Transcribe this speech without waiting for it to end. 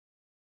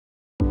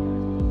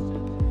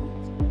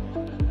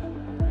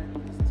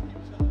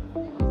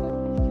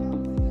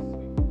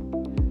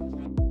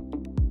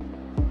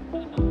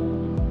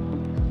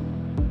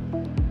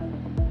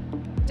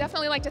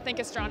like to thank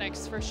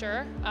Astronics for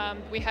sure.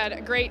 We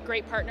had great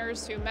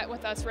partners who met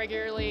with us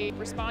regularly,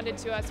 responded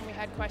to us when we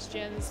had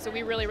questions, so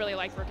we really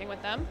liked working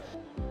with them.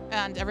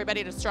 And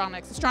everybody at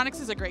Astronics.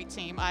 Astronics is a great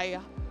team. I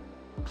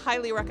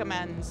highly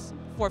recommend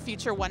for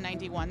future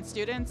 191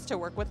 students to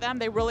work with them.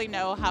 They really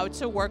know how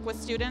to work with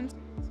students.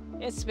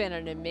 It's been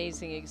an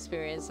amazing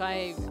experience.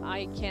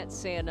 I can't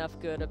say enough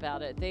good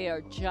about it. They are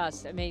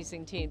just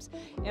amazing teams.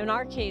 In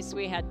our case,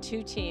 we had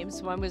two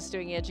teams. One was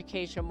doing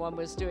education, one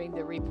was doing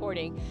the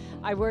reporting.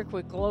 I work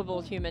with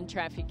global human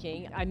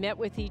trafficking. I met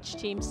with each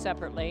team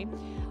separately.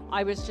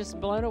 I was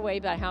just blown away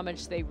by how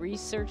much they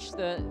researched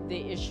the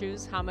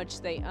issues, how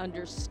much they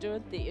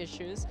understood the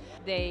issues.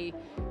 They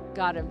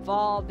got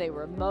involved, they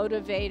were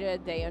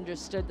motivated, they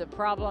understood the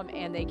problem,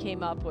 and they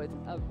came up with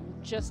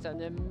just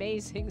an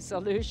amazing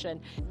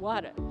solution.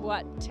 What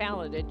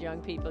talented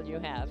young people you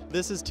have.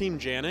 This is Team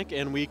Janik,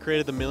 and we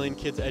created the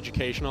MillionKids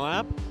educational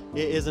app.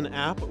 It is an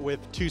app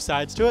with two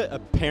sides to it, a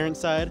parent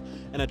side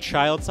and a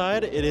child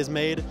side. It is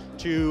made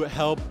to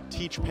help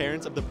teach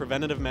parents of the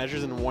preventative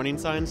measures and warning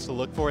signs to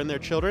look for in their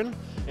children,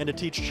 and to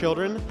teach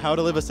children how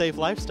to live a safe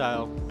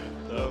lifestyle.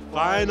 The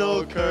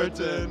final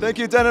curtain. Thank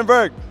you,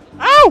 Dennenberg.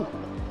 Ow!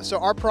 So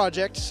our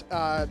project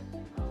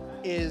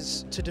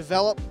was to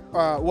develop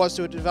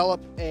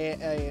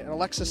an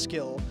Alexa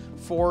skill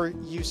for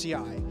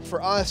UCI.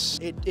 For us,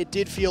 it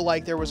did feel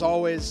like there was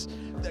always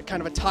kind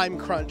of a time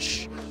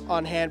crunch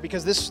on hand,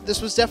 because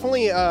this was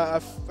definitely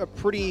a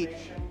pretty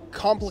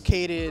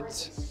complicated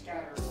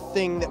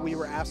thing that we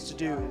were asked to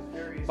do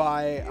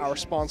by our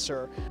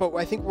sponsor. But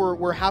I think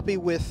we're happy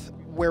with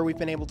where we've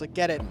been able to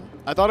get it.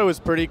 I thought it was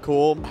pretty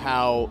cool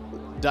how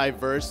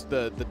diverse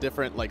the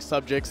different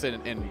subjects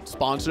and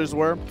sponsors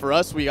were. For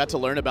us, we got to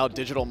learn about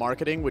digital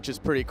marketing, which is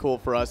pretty cool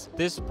for us.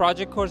 This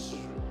project course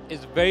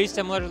is very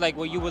similar to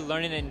what you would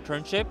learn in an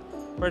internship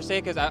per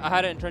se, because I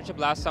had an internship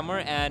last summer,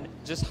 and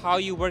just how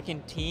you work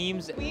in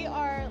teams. We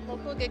are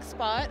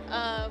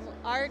LocalGigSpot.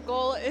 Our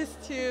goal is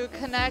to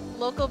connect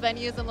local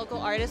venues and local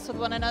artists with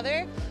one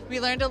another. We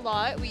learned a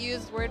lot. We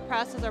used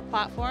WordPress as our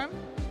platform.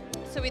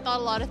 So we thought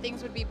a lot of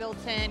things would be built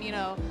in,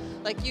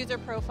 like user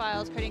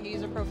profiles, creating a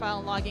user profile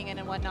and logging in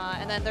and whatnot.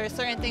 And then there are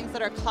certain things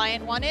that our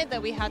client wanted that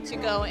we had to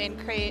go and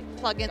create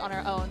plugins on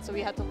our own. So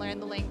we had to learn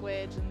the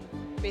language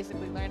and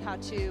basically learn how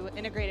to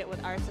integrate it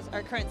with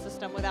our current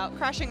system without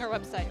crashing our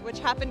website, which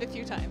happened a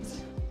few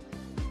times.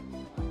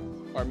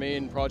 Our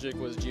main project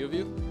was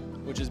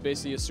GeoView, which is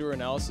basically a sewer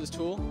analysis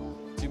tool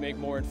to make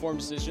more informed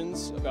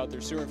decisions about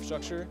their sewer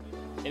infrastructure.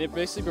 And it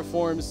basically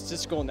performs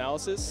statistical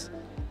analysis.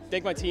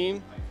 Thank my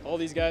team. All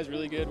these guys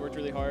really good, worked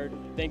really hard.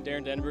 Thank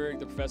Darren Denberg,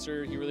 the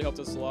professor, he really helped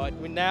us a lot.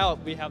 Now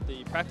we have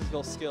the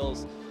practical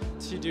skills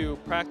to do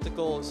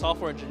practical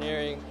software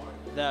engineering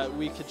that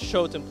we could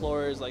show to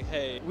employers, like,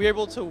 hey, we're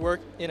able to work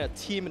in a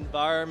team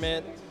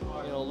environment,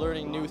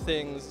 learning new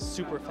things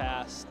super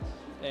fast.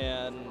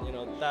 And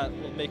that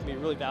will make me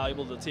really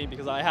valuable to the team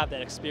because I have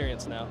that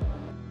experience now.